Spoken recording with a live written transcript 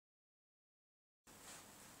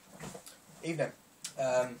Evening,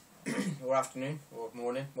 or afternoon, or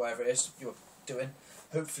morning, whatever it is you're doing.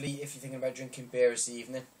 Hopefully, if you're thinking about drinking beer, it's the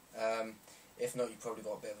evening. If not, you've probably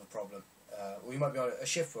got a bit of a problem. Or you might be on a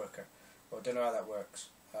shift worker, or I don't know how that works,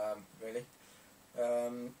 really.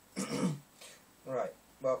 Right,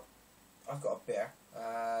 well, I've got a beer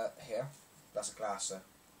here. That's a glass,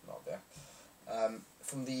 not a beer.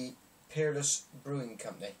 From the Peerless Brewing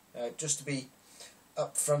Company. Just to be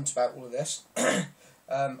upfront about all of this, I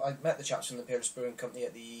met the chaps from the Peerless Brewing Company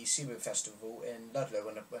at the SIBA festival in Ludlow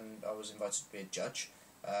when I was invited to be a judge.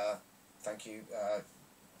 Thank you,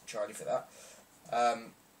 Charlie, for that.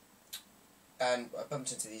 And I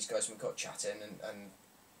bumped into these guys and we got chatting, and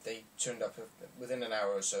they turned up within an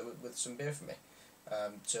hour or so with some beer for me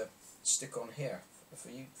to stick on here for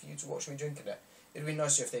you to watch me drinking it. It'd be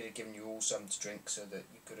nicer if they'd have given you all some to drink so that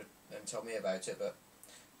you could have then tell me about it, but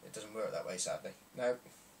it doesn't work that way, sadly. Now,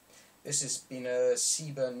 this has been a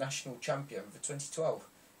SIBA national champion for 2012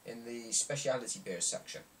 in the speciality beers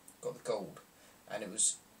section. Got the gold, and it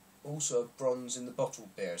was also a bronze in the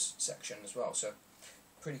bottled beers section as well. So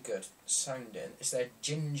pretty good sounding. It's their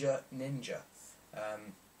Jinja Ninja.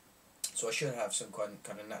 So I should have some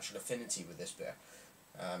kind of natural affinity with this beer.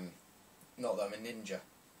 Not that I'm a ninja,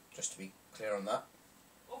 just to be clear on that.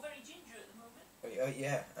 Or very ginger at the moment.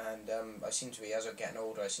 Yeah, and I seem to be, as I'm getting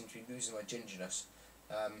older, I seem to be losing my gingerness.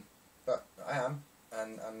 But I am,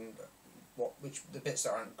 and the bits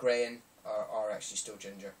that aren't greying are actually still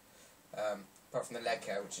ginger. Apart from the leg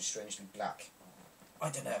hair, which is strangely black. I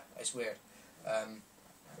don't know, it's weird. I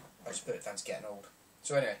just put it down to getting old.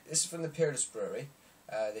 So anyway, this is from the Peerless Brewery.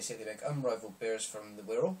 They say they make unrivaled beers from the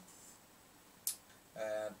Wirral.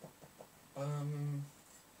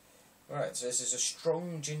 Right, so this is a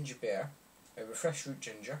strong ginger beer, a fresh root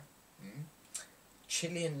ginger,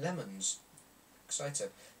 chili and lemons.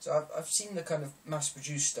 Excited. So I've seen the kind of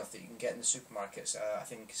mass-produced stuff that you can get in the supermarkets. I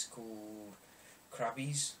think it's called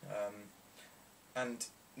Krabby's, and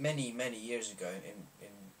many years ago,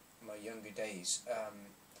 in my younger days,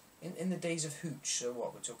 in the days of hooch. So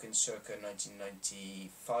what, we're talking circa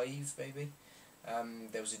 1995 maybe.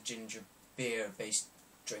 There was a ginger beer based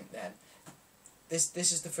drink then. This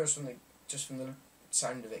is the first one that, just from the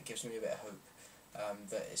sound of it, gives me a bit of hope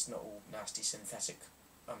that it's not all nasty synthetic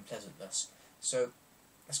unpleasantness. So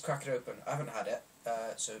let's crack it open. I haven't had it,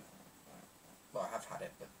 well, I have had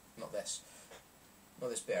it, but not this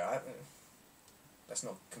beer. Let's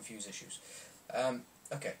not confuse issues.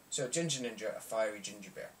 Okay, so Jinja Ninja, a fiery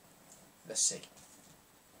ginger beer. Let's see.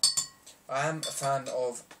 I am a fan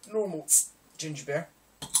of normal ginger beer.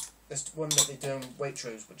 There's one that they do in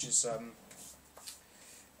Waitrose, which is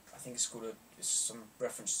I think it's called it's some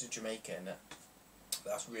reference to Jamaica in it.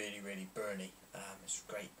 That's really burny. It's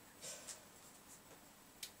great.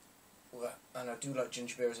 And I do like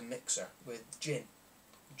ginger beer as a mixer with gin.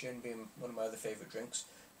 Gin being one of my other favourite drinks.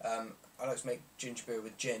 I like to make ginger beer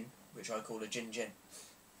with gin, which I call a gin.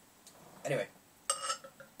 Anyway,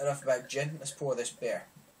 enough about gin. Let's pour this beer.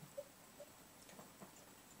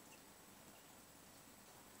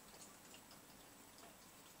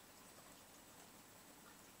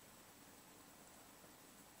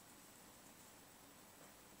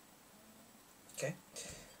 Okay.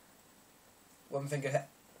 One finger ahead.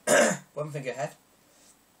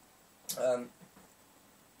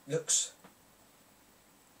 Looks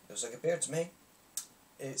like a beer to me.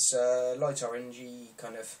 It's light orangey,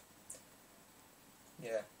 kind of,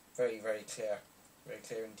 yeah, very clear,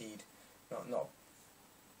 indeed.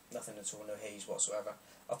 Nothing at all, no haze whatsoever.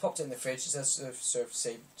 I've popped it in the fridge. It does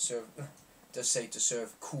say to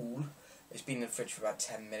serve cool. It's been in the fridge for about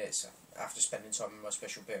 10 minutes after spending time in my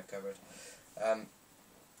special beer cupboard.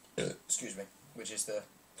 Excuse me, which is the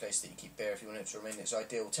place that you keep beer if you want it to remain its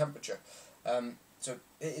ideal temperature. So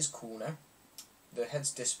it is cool now. The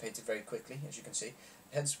head's dissipated very quickly, as you can see.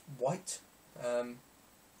 The head's white and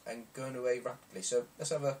going away rapidly. So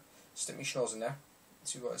let's have a stick my schnoz in there,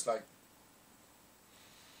 see what it's like.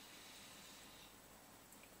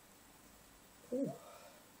 Ooh.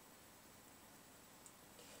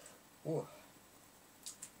 Ooh.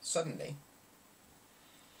 Suddenly,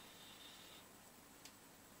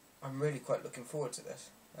 I'm really quite looking forward to this.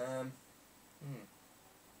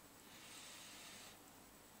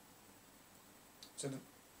 So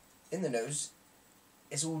in the nose,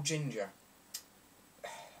 it's all ginger.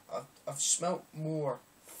 I've smelt more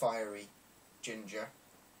fiery ginger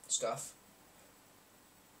stuff.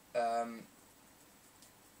 And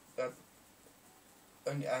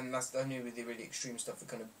that's only with the really extreme stuff that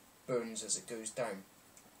kind of burns as it goes down.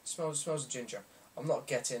 It smells of ginger. I'm not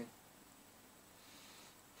getting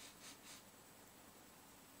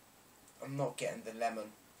the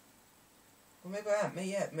lemon Well, maybe I am.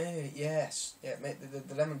 Maybe yes. Yeah,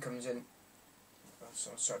 the lemon comes in.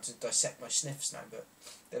 So I'm starting to dissect my sniffs now, but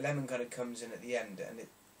the lemon kind of comes in at the end, and it.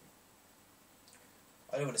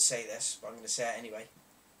 I don't want to say this, but I'm going to say it anyway.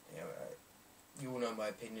 You know, you all know my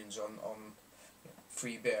opinions on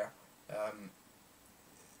free beer.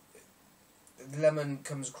 The lemon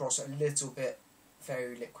comes across a little bit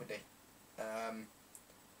very liquidy.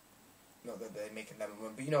 Not that they make a lemon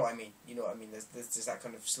one, but you know what I mean. You know what I mean. There's that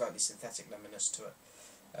kind of slightly synthetic lemoniness to it.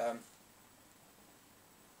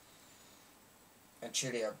 And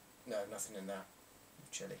chili, no, nothing in there.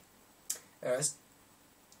 Chili. Let's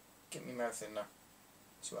get my mouth in there.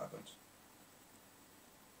 See what happens.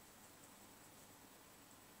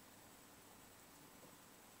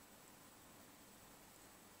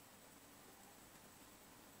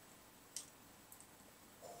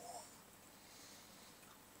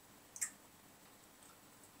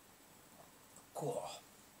 Cool.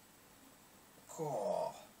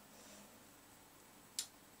 Cool.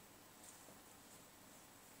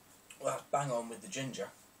 Well, that's bang on with the ginger.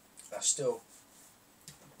 That's still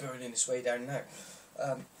burning its way down now.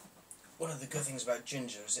 One of the good things about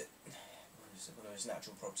ginger is one of its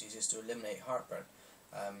natural properties is to eliminate heartburn.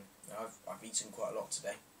 I've eaten quite a lot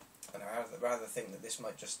today, and I rather think that this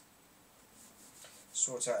might just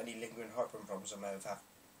sort out any lingering heartburn problems I may have had.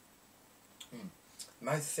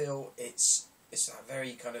 Mouthfeel, it's a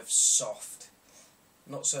very kind of soft,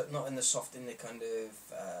 not in the kind of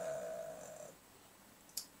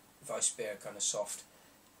Vice beer kind of soft.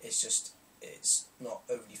 It's not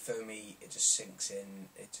overly foamy. It just sinks in.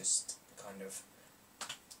 It just kind of.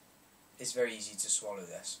 It's very easy to swallow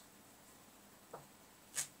this.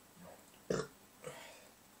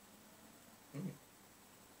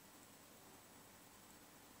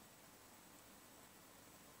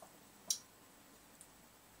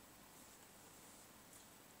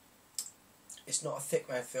 It's not a thick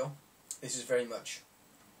mouthfeel. This is very much.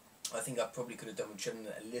 I think I probably could have done with chilling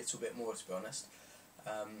it a little bit more, to be honest.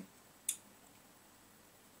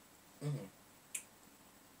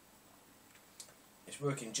 It's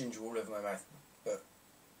working ginger all over my mouth, but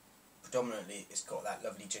predominantly it's got that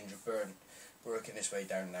lovely ginger burn working its way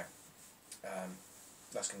down now.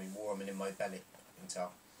 That's going to be warming in my belly, I can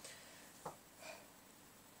tell.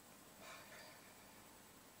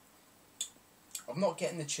 I'm not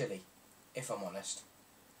getting the chili, if I'm honest.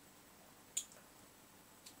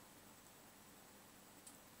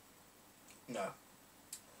 No.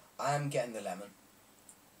 I am getting the lemon.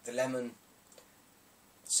 The lemon,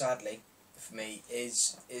 sadly, for me,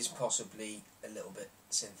 is possibly a little bit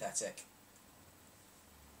synthetic.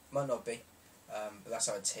 Might not be, but that's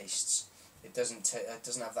how it tastes. It doesn't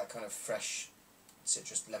have that kind of fresh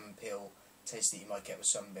citrus lemon peel taste that you might get with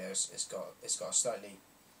some beers. It's got a slightly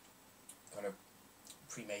kind of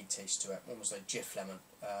pre-made taste to it, almost like Jif lemon.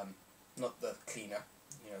 Not the cleaner,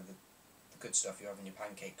 you know, the good stuff you have in your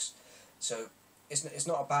pancakes. So it's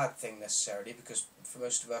not a bad thing necessarily, because for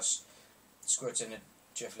most of us, squirting a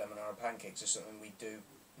Jif lemon on our pancakes is something we do,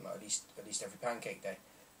 well, at least every pancake day.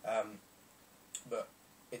 But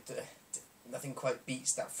nothing quite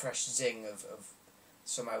beats that fresh zing of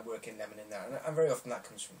somehow working lemon in there, and very often that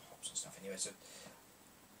comes from hops and stuff anyway. So,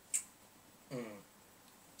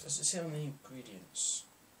 does it say on the ingredients?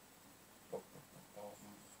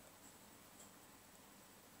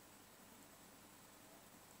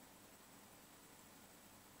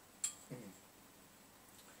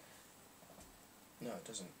 No, it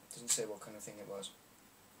doesn't. It doesn't say what kind of thing it was.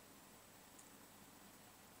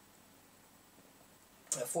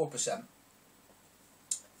 4%.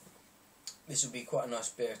 This would be quite a nice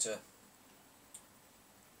beer to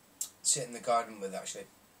sit in the garden with, actually.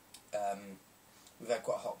 We've had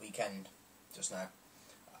quite a hot weekend just now.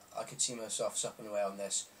 I could see myself supping away on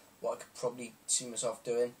this. What I could probably see myself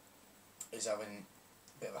doing is having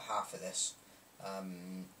a bit of a half of this, a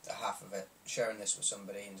half of it, sharing this with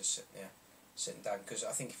somebody and just sitting down, because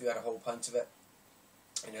I think if you had a whole pint of it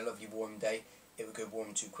in a lovely warm day, it would go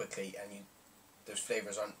warm too quickly, and those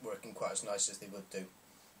flavours aren't working quite as nice as they would do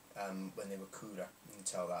when they were cooler. You can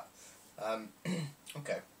tell that.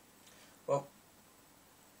 Okay, well,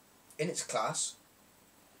 in its class,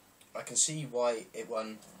 I can see why it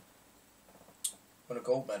won a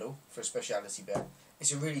gold medal for a speciality beer.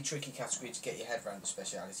 It's a really tricky category to get your head around the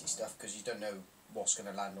speciality stuff, because you don't know what's going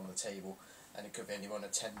to land on the table, and it could be any one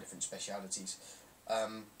of 10 different specialities.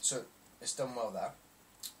 So it's done well there.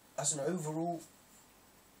 As an overall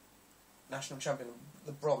national champion,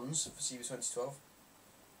 the bronze for SIBA 2012,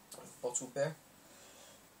 bottled beer.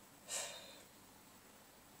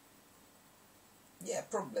 Yeah,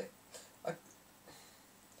 probably.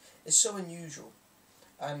 It's so unusual,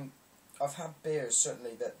 and I've had beers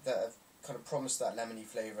certainly that have kind of promised that lemony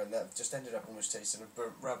flavour and that have just ended up almost tasting of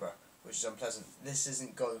burnt rubber, which is unpleasant. This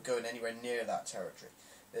isn't going anywhere near that territory.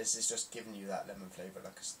 This is just giving you that lemon flavour,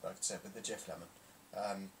 like I said, with the Jif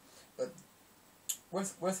lemon. But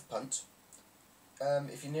worth a punt.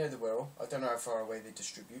 If you're near the Wirral, I don't know how far away they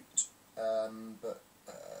distribute, but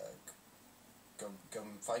go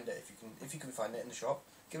and find it if you can find it in the shop.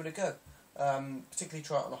 Give it a go. Particularly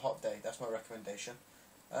try it on a hot day. That's my recommendation.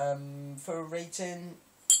 For a rating,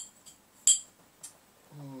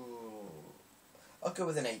 I'll go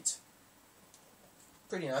with an 8.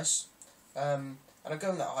 Pretty nice. And I'm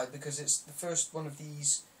going that high because it's the first one of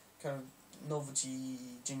these kind of novelty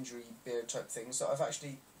gingery beer type things that I've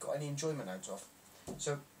actually got any enjoyment out of.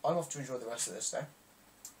 So I'm off to enjoy the rest of this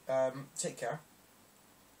now. Take care.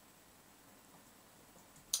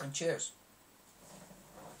 And cheers.